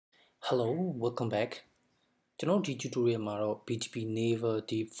Hello, welcome back. ကျွန်တော်ဒီ tutorial မှာတော့ BGP Naval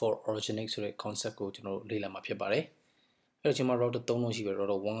Deep for Organic ဆိုတဲ့ concept ကိုကျွန်တော်လေ့လာမှာဖြစ်ပါတယ်။အဲ့တော့ကျွန်တော် router 3လုံးရှိပြီ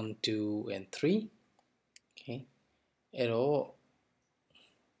router 1 2 and 3 okay အဲ့တော့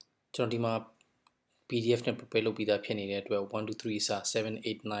ကျွန်တော်ဒီမှာ PDF နဲ့ prepare လုပ်ပြီးသားဖြစ်နေတဲ့အတွက်1 2 3 စာ7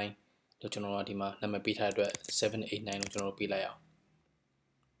 8 9လို့ကျွန်တော်ကဒီမှာနာမည်ပေးထားတဲ့အတွက်7 8 9လို့ကျွန်တော်ပေးလိုက်အောင်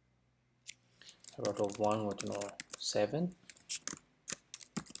router 1ကိုကျွန်တော်7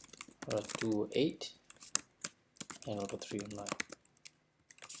 router 2 8 and router 3 9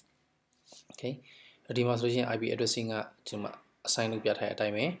 okay ဒီမှာဆိုရင် IP addressing ကကျွန်တော် assign လုပ်ပြထားတဲ့အတို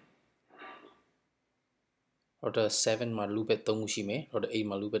င်းပဲ router 7 မှာ loopback 3ခုရှိမယ် router 8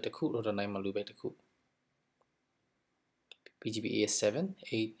မှာ loopback တစ်ခု router 9မှာ loopback တစ်ခု BGP is 7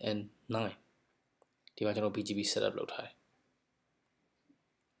 8 and 9ဒီမှာကျွန်တော် BGP setup လုပ်ထားတယ်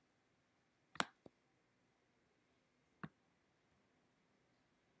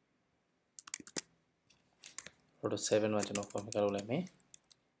router 7မှာကျွန်တော် configure လုပ်လိုက်မယ်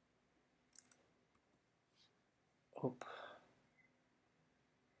Hope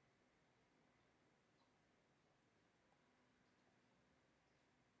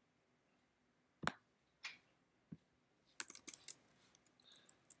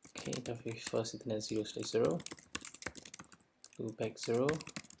okay, the first Ethernet 0/0 loopback 0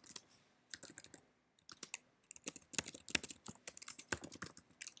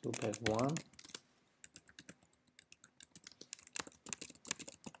 loopback 1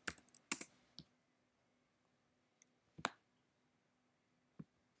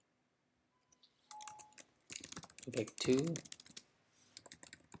 loopback 2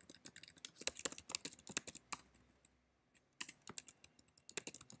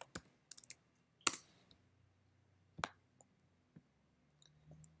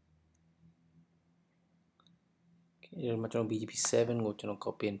 ဒီမှာကျွန်တော် BGP 7ကိုကျွန်တော်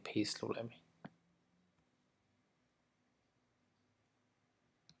copy and paste လုပ်လိုက်မယ်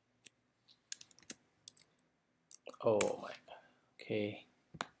Oh my god. Okay.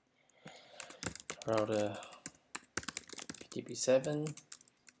 Router BGP 7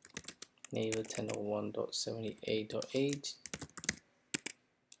 naval 1001.78.8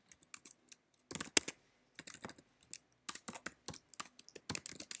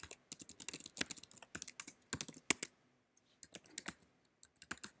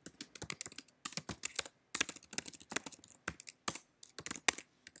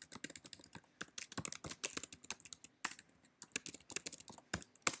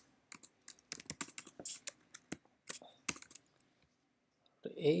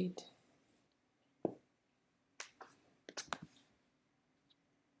 8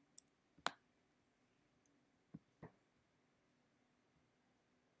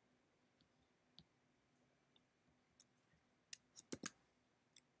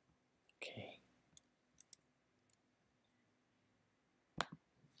 okay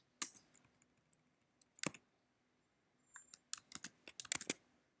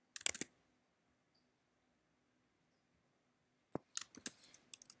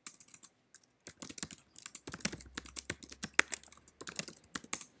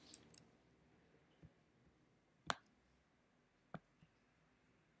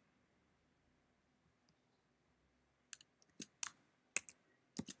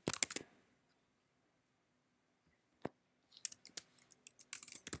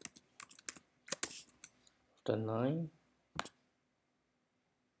after 9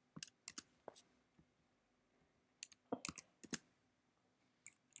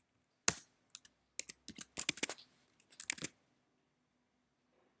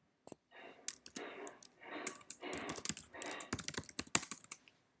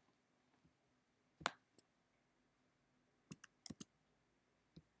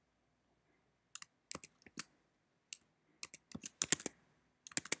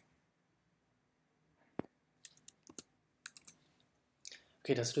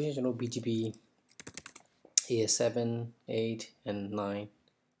 Okay, that's the you know BGP AS7 8 and 9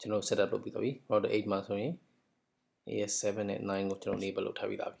 ကျွန်တော် set up လုပ်ပြီးသွားပြီ router 8မှာဆိုရင် AS7 နဲ့ 9ကိုကျွန်တော် enable လုပ်ထား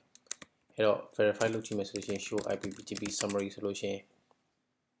ပြီးသားပြီအဲ့တော့ verify လုပ်ကြည့်မယ်ဆိုရင် show IP BGP summary ဆိုလို့ရှိရင်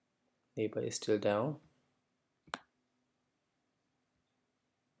neighbor is still down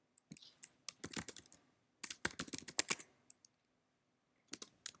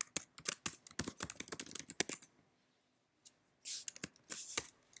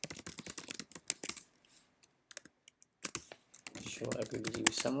show IP BGP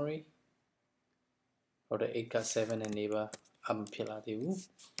summary router 8 ka 7 and neighbor အမဖြစ်လာသေးဘူး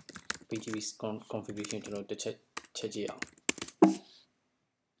BGP configuration ကျွန်တော်တစ်ချက်ချက်ကြည့်အောင်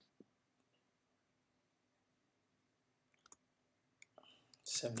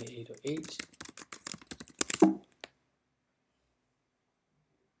 7 7808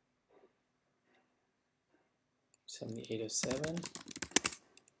 7807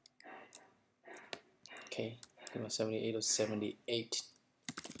 okay, 78 or 78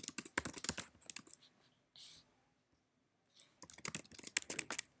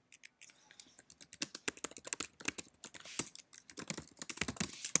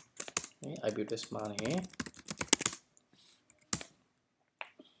 okay, I built this man here.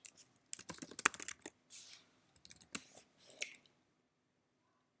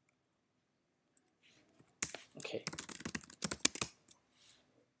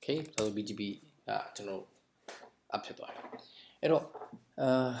 Okay, so BGP ကျွန်တော် up ဖြစ်သွားတယ်အဲ့တော့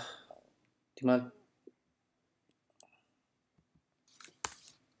ဒီမှာ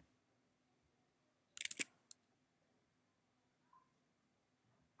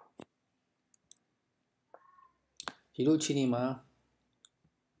ဒီလိုအခြေအနေမှာ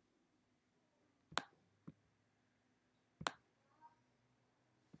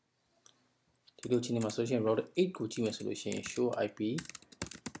ဆိုရှင် router 8ကိုကြည့်မယ်ဆိုလို့ရှိရင် show IP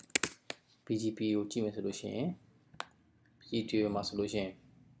BGP ကိုကြည့်မယ်ဆိုလို့ရှိရင် BGP မှာဆိုလို့ရှိရင်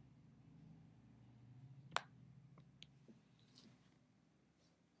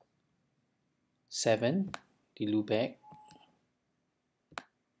7 ဒီ loopback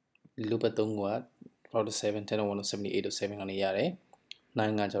 3က router 7 10.1.78.7 ကနေရတယ်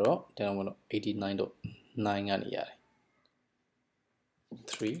9ကကျတော့ 10.1.89.9 ကနေရတယ်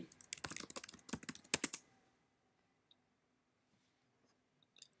3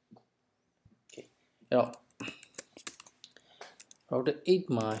အဲ့တော့ router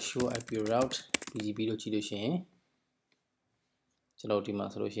 8မှာ show IP route BGP လို့ကြည့်လို့ရှိရင်ကျွန်တော်ဒီမှာ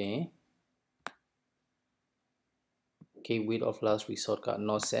ဆိုလို့ရှိရင် gateway of last resort က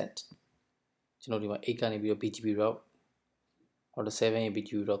not set ကျွန်တော်ဒီမှာ8ကနေပြီးတော့ BGP route router 7ရဲ့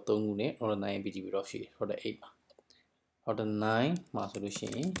BGP route 3ခုနဲ့ router 9ရဲ့ BGP route ရှိတယ် router 8မှာ router 9မှာဆိုလို့ရှိ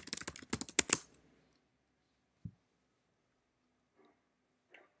ရင်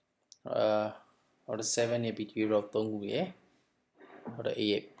router 7ရဲ့ BGP route 3ခုရယ် router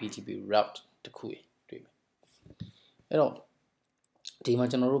 8ရဲ့ BGP route တစ်ခုရယ်တွေ့မယ်အဲ့တော့ဒီမှာ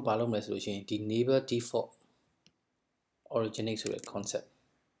ကျွန်တော်တို့ဘာလုပ်မလဲဆိုလို့ရှိရင်ဒီ neighbor default originate ဆိုတဲ့ concept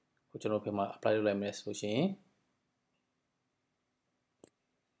ကိုကျွန်တော်ပြန်မှာ apply လုပ်လိုက်မယ်ဆိုလို့ရှိရင်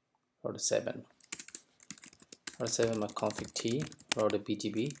router 7မှာ config t router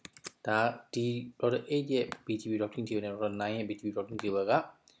BGP ဒါဒီ router 8ရဲ့ BGP routing table နဲ့ router 9ရဲ့ BGP routing table က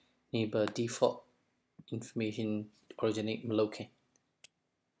neighbor default information originate မလုပ်ခင်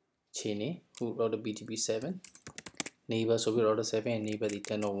ခြေနေခု router BGP 7 neighbor ဆိုပြီး router 7ရဲ့ neighborဒီ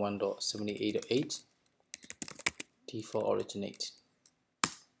 10.1.78.8 default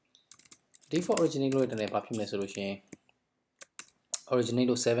originate လို့ရတယ်ဘာဖြစ်မလဲဆိုလို့ရှိရင် originate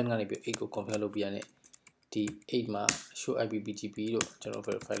လို့ 7ကနေပြီး8ကို compare လုပ်ပြရတဲ့ဒီ 8မှာ show IP BGP လို့ကျွန်တော်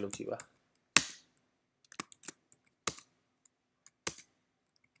verify လုပ်ကြည့်ပါ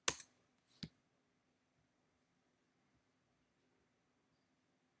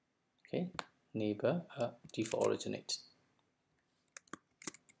okay neighbor default originate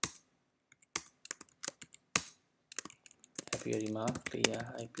IPမှာ clear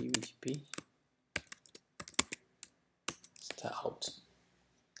IP BGP start out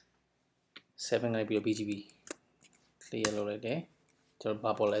 7ကနေပြီးတော့ BGP clear လုပ်လိုက်တယ်ကျွန်တော်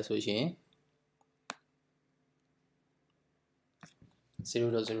ဘာပေါ်လဲဆိုရင်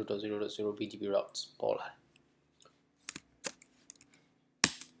 0.0.0.0 BGP routes ပေါ်လာ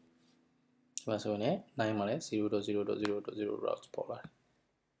ဒီမှာဆိုရင်9မှာလည်း 0.0.0.0 routes ပေါ်လာ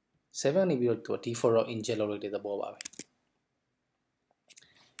7ကနေပြီးတော့ default route inject လုပ်လိုက်တဲ့သဘောပါပဲ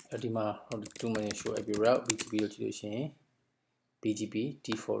အဲ့ဒီမှာ 2 minute show IP route BGP လို့ကြည့်လို့ရှိရင် BGP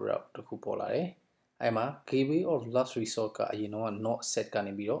default route တခုပေါ်လာတယ်အဲ့မှာ gateway of last resort ကအရင်တော့ not set က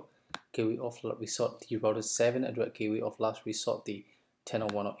နေပြီးတော့ gateway of last resort ဒီ router 7အတွက် gateway of last resort ဒီ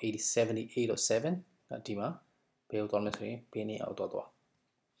 10.1.8078.7 ဒီမှာဘယ်ကိုသွားမလဲဆိုရင်ဘယ်နေရာကိုသွား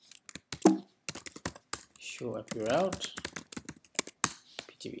show IP route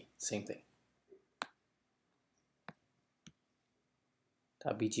BGP same thing ဒါ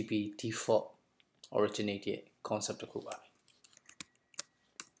BGP default originate ရဲ့ concept တစ်ခုပါပဲ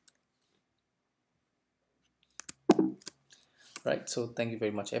right so thank you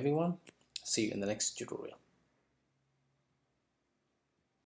very much everyone see you in the next tutorial